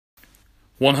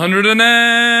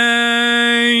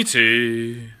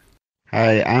180.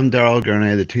 Hi, I'm Daryl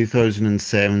Gurney, the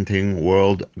 2017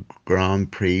 World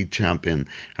Grand Prix champion,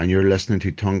 and you're listening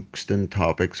to Tungsten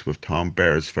Topics with Tom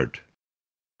Beresford.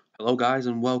 Hello guys,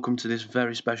 and welcome to this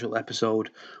very special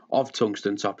episode of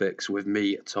Tungsten Topics with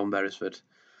me, Tom Beresford.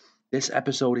 This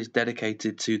episode is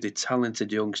dedicated to the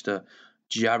talented youngster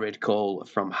JARRED Cole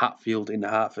from Hatfield in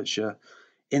Hertfordshire.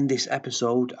 In this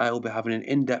episode, I will be having an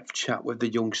in-depth chat with the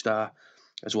youngster,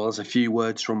 as well as a few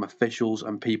words from officials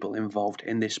and people involved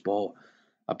in this sport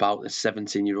about the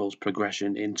 17-year-old's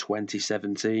progression in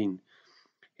 2017.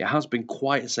 It has been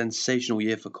quite a sensational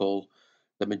year for Cole.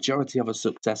 The majority of the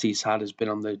success he's had has been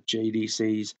on the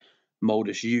JDC's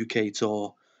Modus UK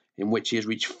tour, in which he has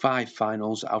reached 5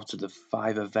 finals out of the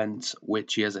 5 events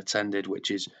which he has attended, which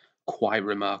is quite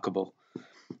remarkable.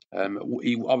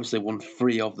 He obviously won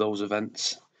 3 of those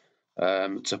events.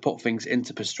 To put things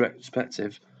into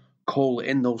perspective, Cole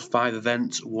in those 5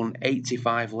 events won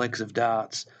 85 legs of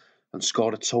darts and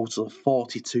scored a total of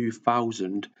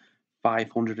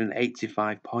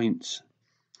 42,585 points.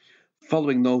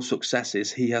 Following those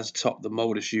successes, he has topped the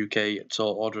Modus UK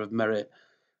Tour Order of Merit,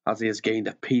 as he has gained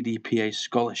a PDPA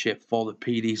scholarship for the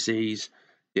PDC's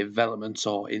Development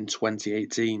Tour in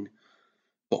 2018.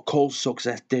 But Cole's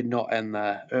success did not end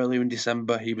there. Earlier in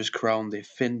December, he was crowned the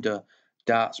Tungsten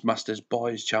Darts Masters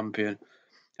Boys Champion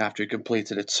after he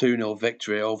completed a 2-0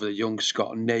 victory over the young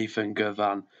Scot Nathan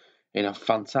Girvan in a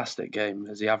fantastic game,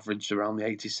 as he averaged around the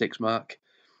 86 mark,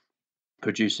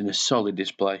 producing a solid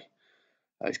display.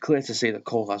 It's clear to see that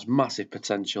Cole has massive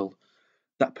potential.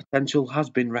 That potential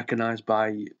has been recognised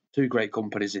by 2 great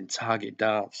companies in Target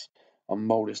Darts and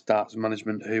Modus Darts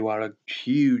Management, who are a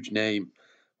huge name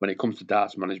when it comes to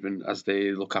darts management, as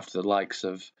they look after the likes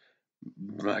of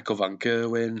Michael van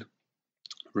Gerwen,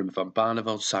 Ruma van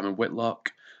Barneveld, Simon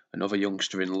Whitlock, another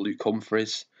youngster in Luke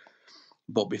Humphreys.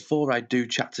 But before I do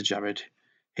chat to JARRED,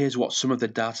 here's what some of the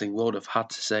darting world have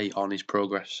had to say on his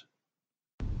progress.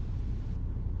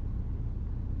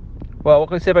 Well, what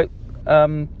can I say about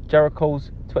JARRED Cole's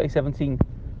 2017?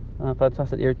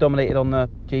 Fantastic year, dominated on the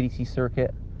JDC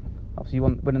circuit. Obviously,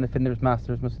 winning the Flinders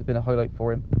Masters must have been a highlight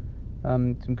for him.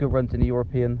 Some good runs in the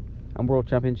European and World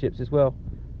Championships as well.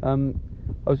 I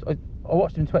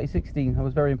watched him in 2016. I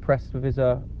was very impressed with his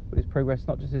progress,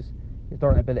 not just his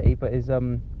darting ability, but his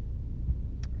whole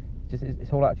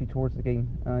attitude towards the game.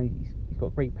 He's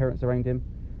got great parents around him,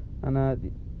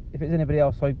 and if it's anybody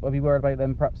else, I'd be worried about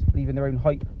them perhaps leaving their own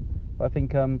hype. But I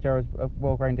think JARRED's a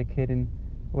well-grounded kid, and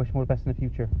I wish him all the best in the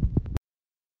future.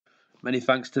 Many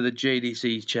thanks to the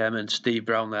JDC chairman, Steve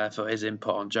Brown, there for his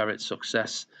input on JARRED's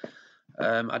success.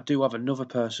 I do have another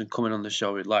person coming on the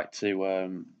show who'd like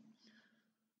to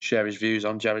share his views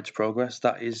on JARRED's progress.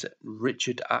 That is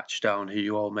Richard Ashdown, who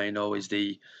you all may know is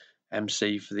the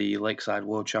MC for the Lakeside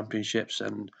World Championships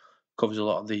and covers a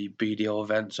lot of the BDO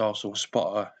events, also a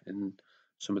spotter in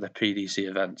some of the PDC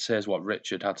events. Here's what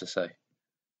Richard had to say.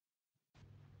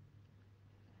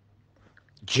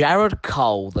 JARRED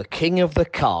Cole, the king of the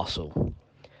castle.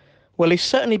 Well, he's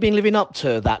certainly been living up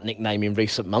to that nickname in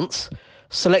recent months.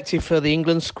 Selected for the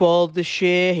England squad this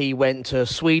year, he went to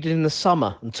Sweden in the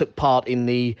summer and took part in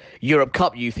the Europe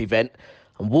Cup youth event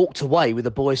and walked away with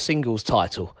the boys' singles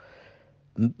title.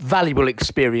 Valuable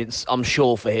experience, I'm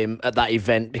sure, for him at that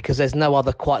event, because there's no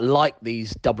other quite like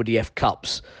these WDF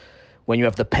Cups when you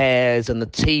have the pairs and the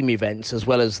team events as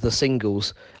well as the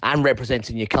singles and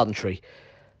representing your country.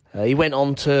 He went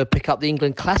on to pick up the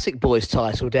England Classic Boys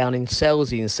title down in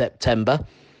Selsey in September,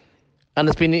 and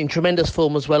has been in tremendous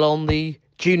form as well on the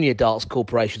Junior Darts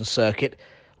Corporation circuit,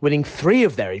 winning 3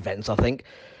 of their events, I think.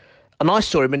 And I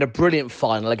saw him in a brilliant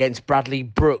final against Bradley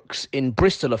Brooks in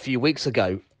Bristol a few weeks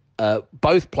ago.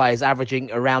 Both players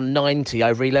averaging around 90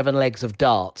 over 11 legs of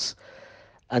darts.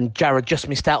 And JARRED just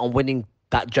missed out on winning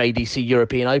that JDC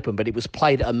European Open, but it was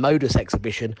played at a Modus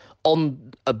exhibition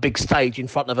on a big stage in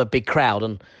front of a big crowd.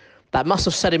 And that must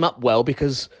have set him up well,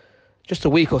 because just a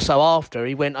week or so after,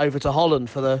 he went over to Holland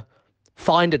for the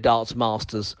Finder Darts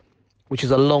Masters, which is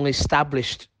a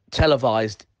long-established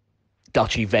televised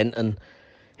Dutch event, and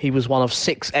he was one of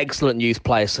 6 excellent youth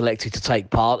players selected to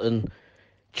take part, and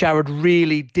JARRED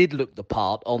really did look the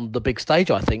part on the big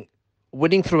stage, I think,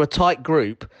 winning through a tight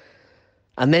group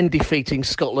and then defeating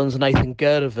Scotland's Nathan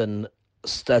Girvan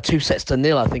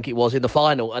 2-0, I think it was, in the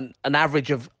final, and an average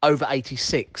of over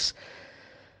 86.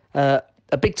 A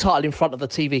big title in front of the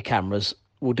TV cameras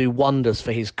will do wonders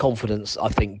for his confidence, I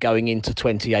think, going into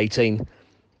 2018.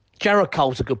 JARRED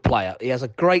Cole's a good player. He has a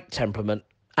great temperament,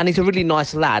 and he's a really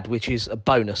nice lad, which is a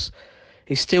bonus.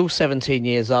 He's still 17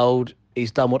 years old.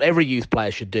 He's done what every youth player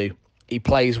should do. He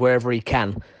plays wherever he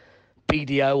can.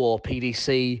 BDO or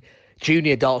PDC,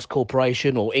 Junior Darts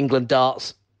Corporation or England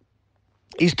Darts.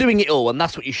 He's doing it all, and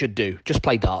that's what you should do. Just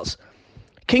play darts.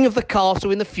 King of the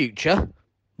Castle in the future?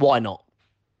 Why not?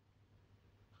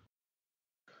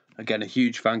 Again, a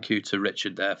huge thank you to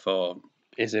Richard there for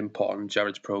his input on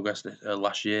Jarred's progress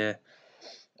last year.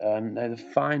 And the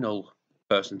final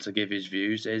person to give his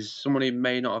views is someone he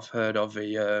may not have heard of.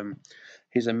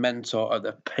 He's a mentor at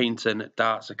the Paignton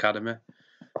Darts Academy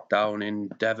down in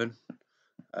Devon.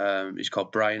 He's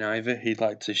called Brian Ivey. He'd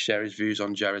like to share his views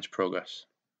on Jarred's progress.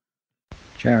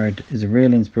 Jarred is a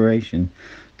real inspiration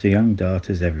to young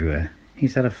darters everywhere.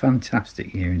 He's had a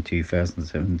fantastic year in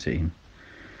 2017.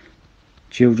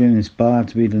 Children inspired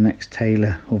to be the next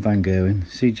Taylor or Van Gerwen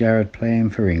see Jarred playing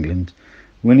for England,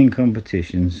 winning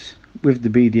competitions with the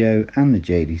BDO and the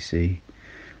JDC,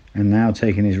 and now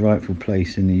taking his rightful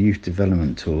place in the Youth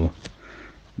Development Tour,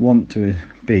 want to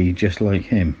be just like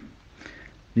him.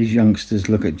 These youngsters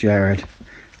look at Jarred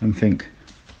and think,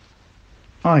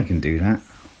 I can do that.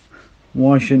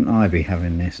 Why shouldn't I be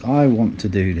having this? I want to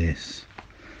do this.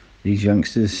 These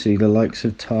youngsters see the likes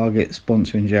of Target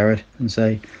sponsoring Jarred and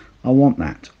say, I want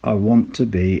that. I want to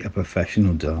be a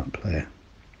professional dart player.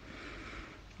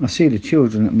 I see the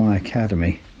children at my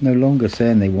academy no longer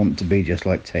saying they want to be just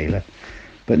like Taylor,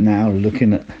 but now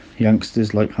looking at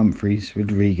youngsters like Humphreys,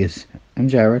 Rodriguez and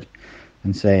Jarred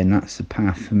and saying that's the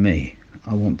path for me.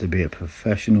 I want to be a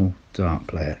professional dart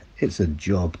player. It's a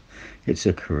job. It's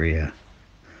a career.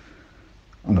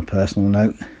 On a personal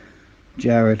note,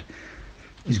 Jarred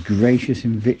is gracious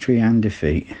in victory and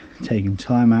defeat, taking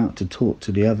time out to talk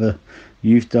to the other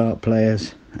youth dart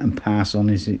players and pass on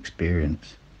his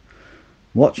experience.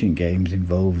 Watching games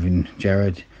involving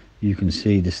Jarred, you can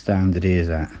see the standard he is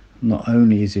at. Not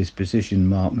only is his precision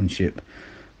marksmanship,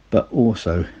 but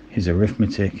also his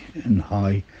arithmetic and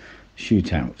high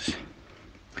shootouts.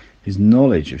 His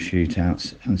knowledge of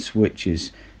shootouts and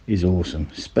switches is awesome,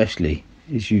 especially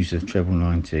his use of treble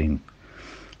 19.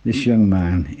 This young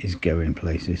man is going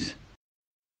places.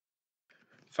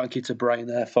 Thank you to Brian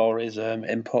there for his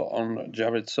input on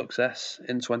Jarred's success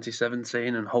in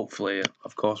 2017 and hopefully,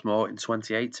 of course, more in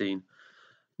 2018.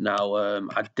 Now,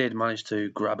 I did manage to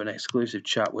grab an exclusive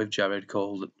chat with Jarred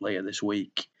called later this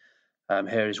week.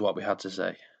 Here is what we had to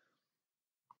say.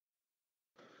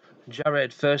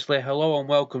 Jarred, firstly, hello and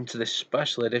welcome to this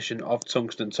special edition of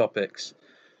Tungsten Topics.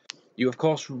 You, of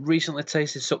course, recently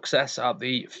tasted success at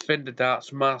the Paignton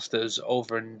Darts Masters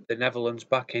over in the Netherlands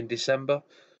back in December.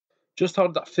 Just how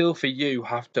did that feel for you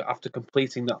after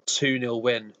completing that 2-0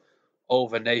 win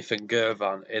over Nathan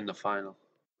Girvan in the final?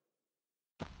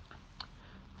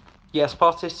 Yes,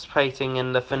 participating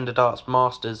in the Paignton Darts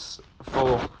Masters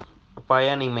by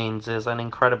any means is an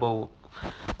incredible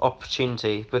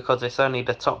opportunity because it's only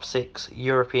the top 6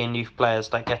 European youth players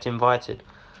that get invited.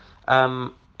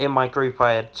 In my group,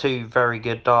 I had 2 very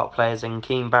good dart players in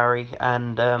Keelan Barry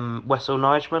and Wessel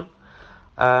Nigel.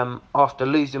 After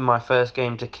losing my first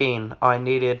game to Keelan, I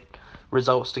needed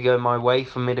results to go my way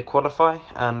for me to qualify,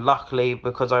 and luckily,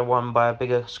 because I won by a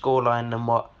bigger scoreline than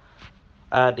what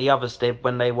the others did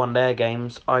when they won their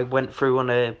games, I went through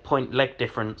on a point leg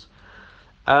difference.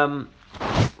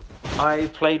 I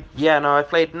played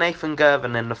Nathan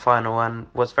Girvan in the final and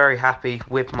was very happy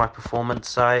with my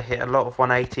performance. I hit a lot of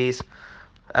 180s,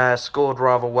 scored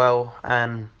rather well,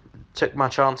 and took my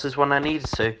chances when I needed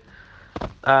to.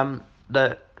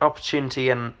 The opportunity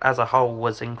and as a whole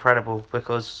was incredible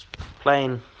because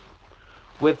playing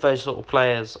with those sort of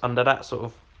players under that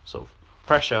sort of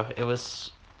pressure, it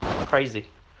was crazy.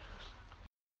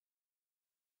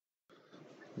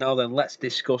 Now then, let's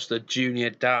discuss the Junior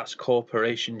Darts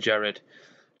Corporation, Jarred.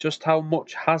 Just how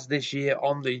much has this year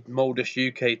on the Modus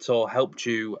UK Tour helped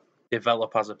you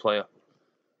develop as a player?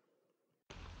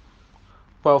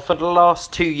 Well, for the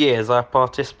last 2 years, I've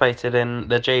participated in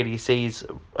the JDC's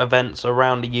events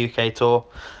around the UK Tour.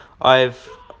 I've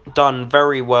done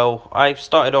very well. I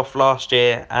started off last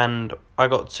year and I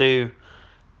got to,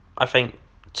 I think,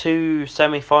 2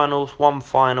 semi-finals, 1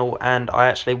 final, and I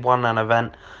actually won an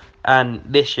event. And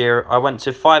this year, I went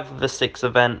to 5 of the 6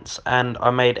 events and I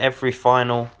made every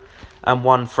final and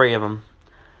won 3 of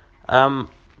them.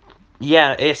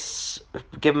 Yeah, it's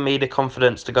given me the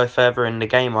confidence to go further in the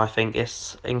game. I think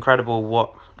it's incredible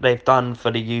what they've done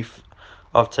for the youth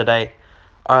of today.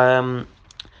 To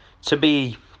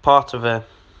be part of a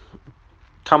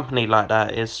company like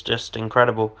that is just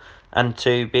incredible, and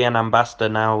to be an ambassador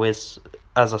now is,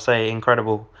 as I say,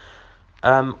 incredible.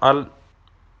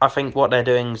 I think what they're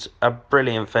doing is a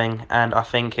brilliant thing, and I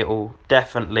think it will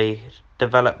definitely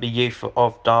develop the youth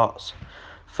of darts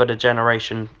for the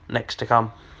generation next to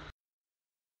come.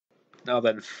 Now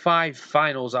then, 5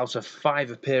 finals out of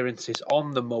 5 appearances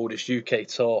on the Modus UK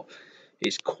Tour.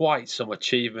 It's quite some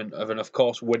achievement, and of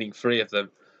course winning 3 of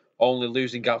them, only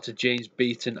losing out to James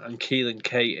Beeton and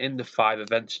Keelan in the 5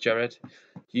 events, Jared.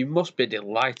 You must be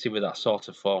delighted with that sort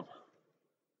of form.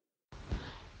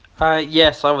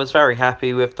 Yes, I was very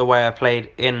happy with the way I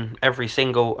played in every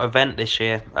single event this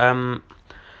year.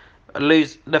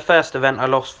 The first event I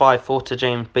lost 5-4 to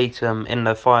James Beeton in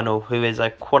the final, who is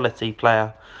a quality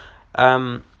player.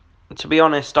 To be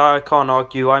honest, I can't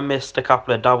argue. I missed a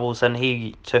couple of doubles and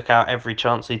he took out every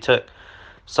chance he took.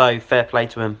 So fair play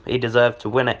to him. He deserved to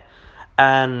win it.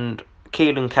 And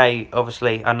Keelan,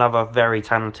 obviously another very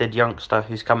talented youngster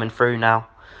who's coming through now.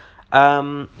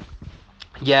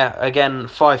 Yeah, again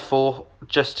 5-4,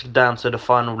 just down to the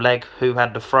final leg. Who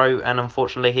had the throw? And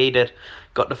unfortunately he did.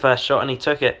 Got the first shot and he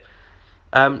took it.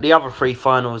 The other 3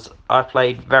 finals I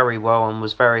played very well and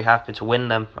was very happy to win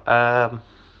them.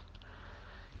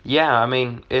 Yeah, I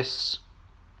mean it's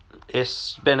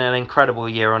been an incredible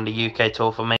year on the UK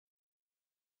tour for me.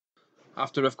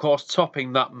 After, of course,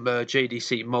 topping that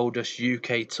JDC Modus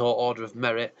UK Tour Order of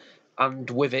Merit, and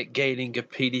with it gaining a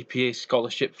PDPA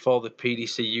scholarship for the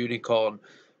PDC Unicorn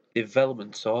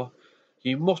Development Tour,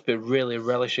 you must be really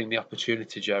relishing the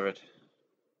opportunity, Jared.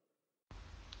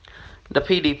 The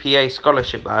PDPA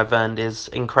scholarship that I've earned is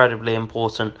incredibly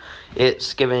important.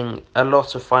 It's giving a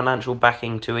lot of financial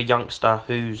backing to a youngster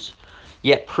who's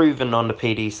yet proven on the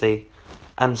PDC.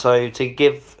 And so to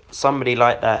give somebody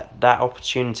like that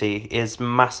opportunity is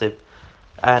massive.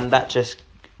 And that just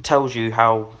tells you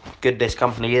how good this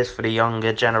company is for the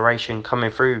younger generation coming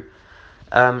through.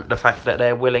 The fact that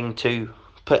they're willing to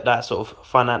put that sort of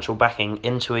financial backing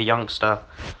into a youngster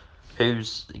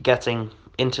who's getting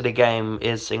into the game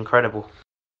is incredible.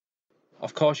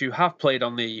 Of course, you have played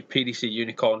on the PDC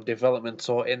Unicorn Development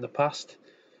Tour in the past.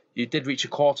 You did reach a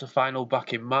quarter-final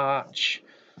back in March.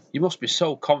 You must be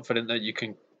so confident that you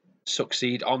can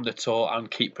succeed on the tour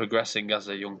and keep progressing as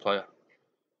a young player.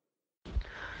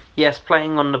 Yes,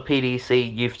 playing on the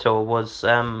PDC Youth Tour was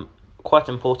quite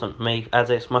important for me,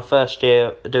 as it's my first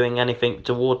year doing anything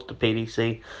towards the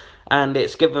PDC, and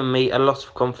it's given me a lot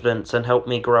of confidence and helped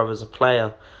me grow as a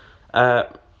player.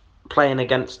 Playing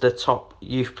against the top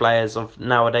youth players of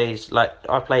nowadays, like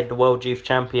I played the world youth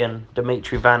champion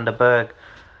Dimitri van der Berg,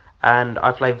 and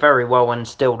I played very well and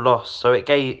still lost, so it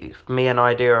gave me an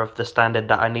idea of the standard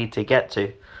that I need to get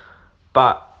to.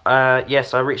 But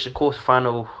yes, I reached the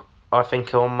quarterfinal, I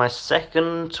think, on my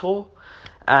second tour.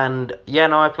 And yeah,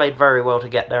 no, I played very well to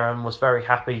get there and was very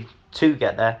happy to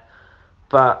get there.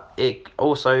 But it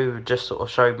also just sort of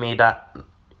showed me that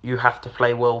you have to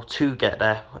play well to get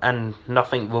there, and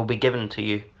nothing will be given to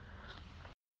you.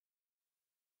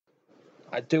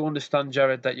 I do understand,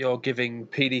 Jared, that you're giving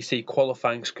PDC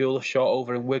qualifying school a shot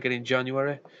over in Wigan in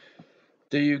January.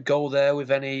 Do you go there with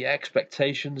any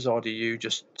expectations, or do you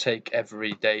just take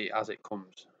every day as it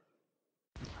comes?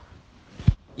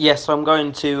 Yes, I'm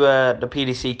going to the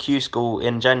PDC Q school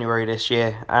in January this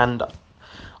year, and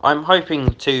I'm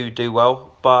hoping to do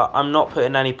well, but I'm not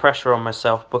putting any pressure on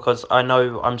myself because I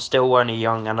know I'm still only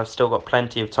young and I've still got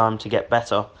plenty of time to get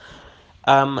better.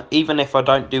 Even if I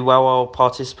don't do well, I'll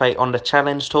participate on the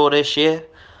Challenge Tour this year,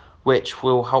 which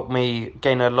will help me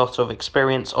gain a lot of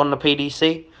experience on the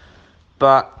PDC.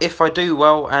 But if I do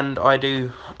well and I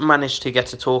do manage to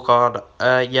get a tour card,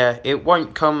 yeah, it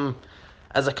won't come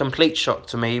as a complete shock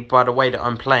to me by the way that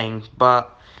I'm playing,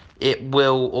 but it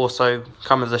will also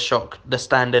come as a shock, the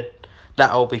standard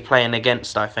that I'll be playing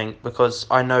against, I think, because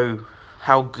I know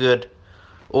how good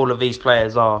all of these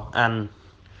players are, and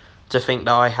to think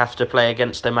that I have to play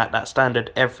against them at that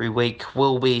standard every week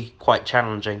will be quite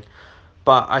challenging.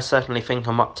 But I certainly think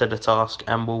I'm up to the task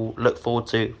and will look forward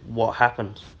to what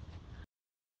happens.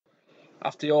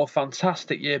 After your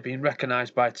fantastic year being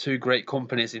recognised by 2 great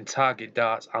companies in Target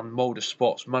Darts and Modus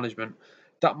Sports Management,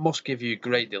 that must give you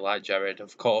great delight, Jared.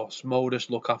 Of course, Modus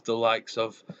look after the likes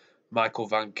of Michael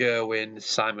van Gerwen,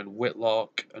 Simon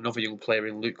Whitlock, another young player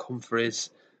in Luke Humphreys,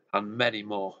 and many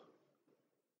more.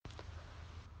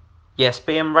 Yes,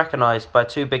 being recognised by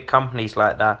 2 big companies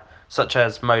like that, such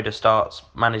as Modus Darts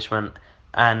Management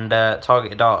and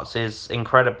Target Darts, is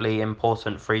incredibly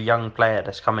important for a young player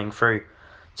that's coming through.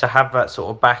 To have that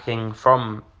sort of backing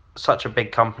from such a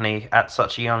big company at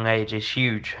such a young age is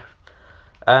huge.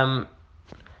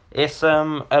 It's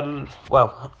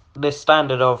well, the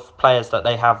standard of players that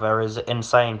they have there is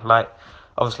insane. Like,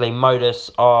 obviously, Modus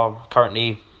are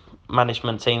currently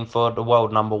management team for the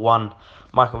world #1,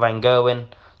 Michael van Gerwen,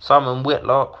 Simon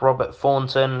Whitlock, Robert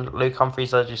Thornton, Luke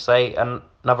Humphreys, as you say, and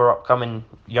another upcoming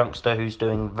youngster who's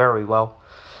doing very well.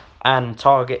 And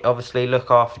Target obviously look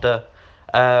after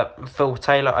Phil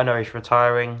Taylor, I know he's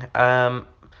retiring.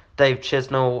 Dave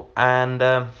Chisnell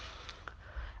and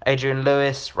Adrian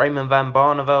Lewis, Raymond van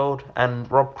Barneveld, and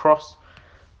Rob Cross.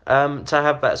 To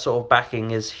have that sort of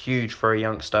backing is huge for a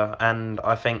youngster, and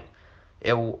I think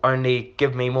it will only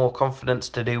give me more confidence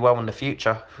to do well in the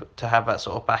future to have that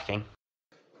sort of backing.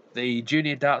 The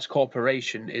Junior Darts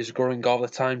Corporation is growing all the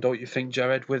time, don't you think,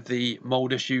 Jared, with the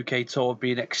Modus UK Tour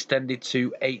being extended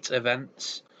to 8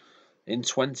 events in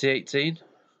 2018?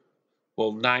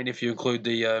 Well, 9 if you include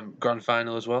the grand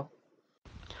final as well.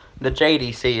 The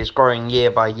JDC is growing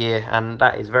year by year, and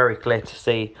that is very clear to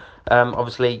see.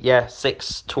 Obviously,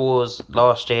 6 tours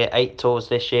last year, 8 tours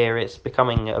this year. It's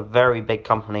becoming a very big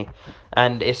company,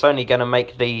 and it's only going to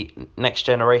make the next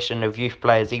generation of youth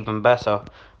players even better,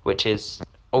 which is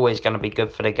always going to be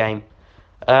good for the game.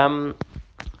 I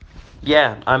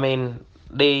mean,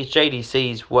 the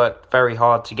JDC's worked very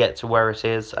hard to get to where it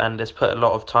is, and has put a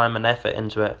lot of time and effort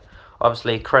into it.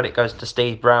 Obviously, credit goes to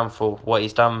Steve Brown for what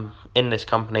he's done in this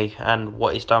company and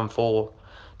what he's done for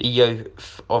the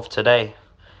youth of today.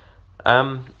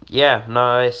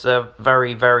 It's a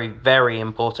very, very, very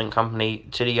important company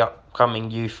to the upcoming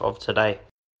youth of today.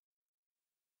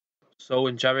 So,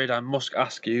 and Jared, I must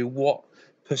ask you, what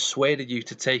persuaded you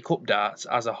to take up darts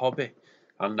as a hobby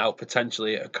and now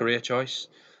potentially a career choice?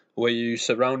 Were you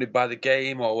surrounded by the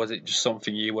game, or was it just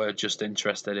something you were just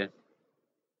interested in?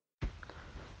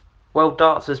 Well,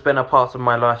 darts has been a part of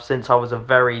my life since I was a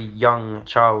very young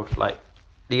child, like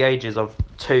the ages of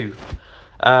 2.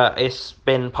 It's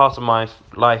been part of my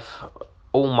life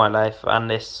all my life,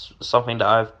 and it's something that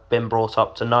I've been brought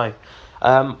up to know.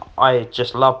 I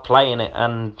just love playing it,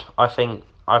 and I think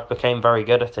I've become very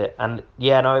good at it. And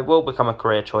it will become a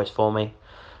career choice for me,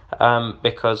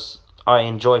 because I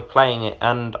enjoy playing it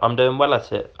and I'm doing well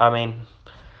at it. I mean,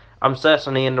 I'm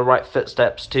certainly in the right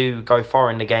footsteps to go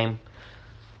far in the game.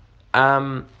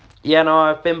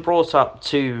 I've been brought up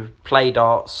to play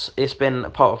darts. It's been a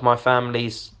part of my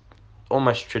family's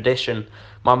almost tradition.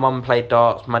 My mum played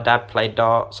darts, my dad played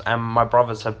darts, and my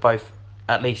brothers have both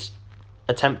at least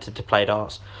attempted to play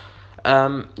darts.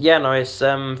 It's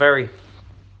very,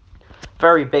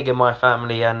 very big in my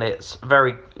family, and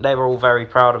they were all very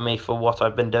proud of me for what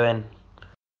I've been doing.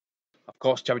 Of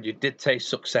course, Jared, you did taste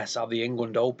success at the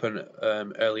England Open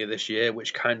earlier this year,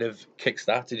 which kind of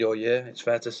kick-started your year, it's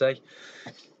fair to say.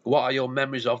 What are your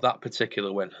memories of that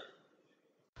particular win?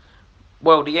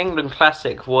 Well, the England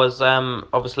Classic was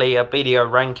obviously a BDO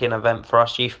ranking event for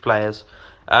us youth players,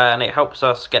 and it helps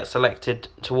us get selected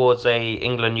towards a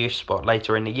England youth spot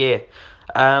later in the year.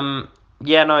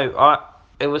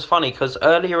 It was funny because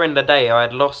earlier in the day I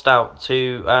had lost out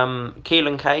to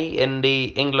Keelan in the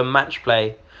England match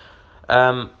play,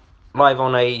 live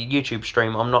on a YouTube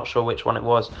stream. I'm not sure which one it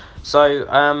was.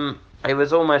 So it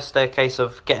was almost a case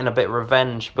of getting a bit of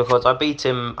revenge because I beat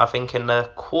him, I think, in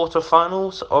the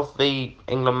quarterfinals of the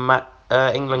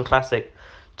England Classic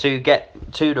to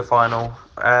get to the final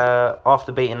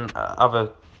after beating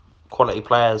other quality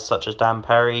players such as Dan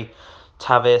Perry,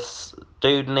 Tavis,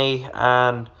 Dudney,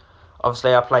 and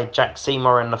obviously I played Jack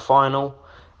Seymour in the final.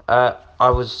 I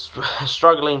was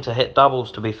struggling to hit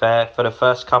doubles, to be fair, for the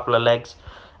first couple of legs.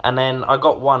 And then I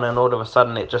got one, and all of a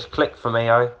sudden it just clicked for me.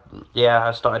 I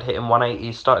started hitting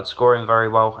 180s, started scoring very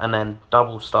well, and then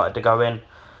doubles started to go in.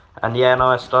 And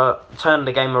turned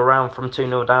the game around from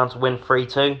 2-0 down to win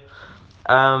 3-2.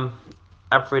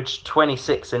 Averaged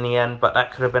 26 in the end, but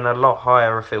that could have been a lot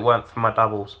higher if it weren't for my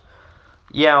doubles.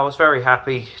 I was very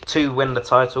happy to win the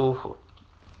title,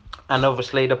 and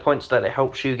obviously the points that it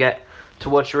helps you get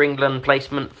towards your England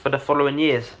placement for the following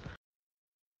years.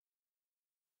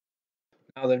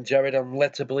 Now then, Jared, I'm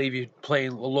led to believe you're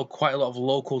playing quite a lot of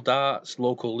local darts,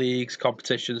 local leagues,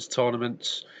 competitions,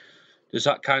 tournaments. Does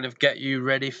that kind of get you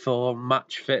ready for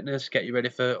match fitness, get you ready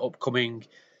for upcoming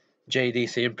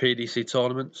JDC and PDC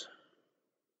tournaments?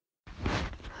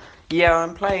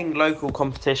 I'm playing local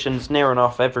competitions near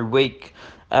enough every week.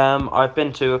 I've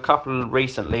been to a couple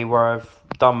recently where I've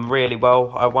done really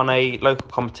well. I won a local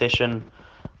competition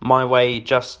my way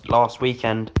just last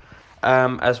weekend,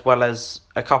 as well as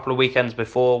a couple of weekends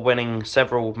before, winning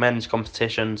several men's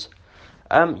competitions.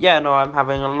 I'm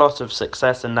having a lot of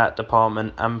success in that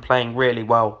department. I'm playing really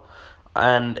well,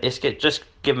 and it's just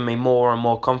given me more and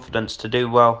more confidence to do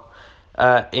well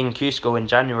in Q School in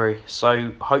January.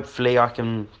 So hopefully I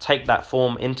can take that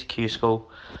form into Q School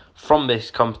from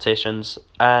these competitions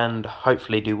and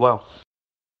hopefully do well.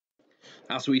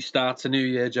 As we start a new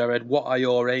year, Jared, what are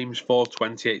your aims for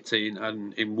 2018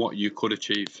 and in what you could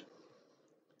achieve?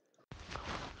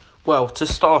 Well, to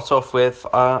start off with,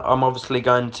 I'm obviously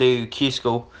going to Q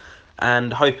School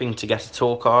and hoping to get a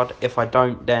tour card. If I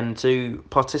don't, then to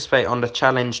participate on the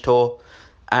Challenge Tour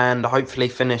and hopefully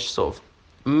finish sort of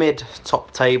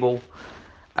mid-top table.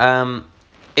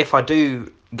 If I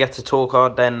do get a tour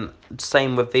card, then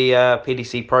same with the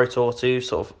PDC Pro Tour to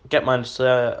sort of get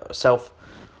myself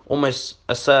almost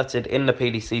asserted in the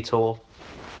PDC Tour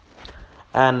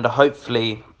and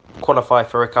hopefully qualify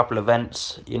for a couple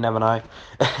events. You never know.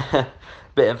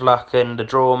 Bit of luck and a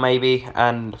draw maybe,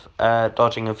 and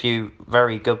dodging a few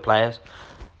very good players.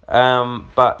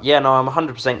 But yeah, no, I'm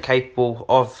 100% capable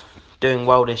of doing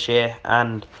well this year,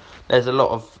 and there's a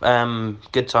lot of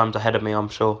good times ahead of me, I'm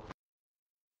sure.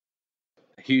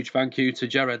 A huge thank you to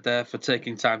Jared there for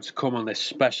taking time to come on this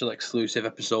special exclusive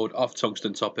episode of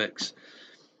Tungsten Topics.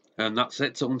 And that's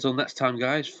it until next time,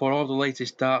 guys. For all the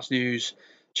latest darts news,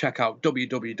 check out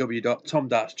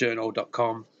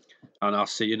www.tomdartsjournal.com, and I'll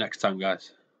see you next time,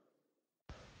 guys.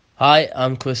 Hi,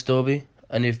 I'm Chris Dobie,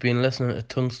 and you've been listening to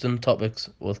Tungsten Topics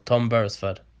with Tom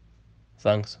Beresford.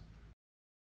 Thanks.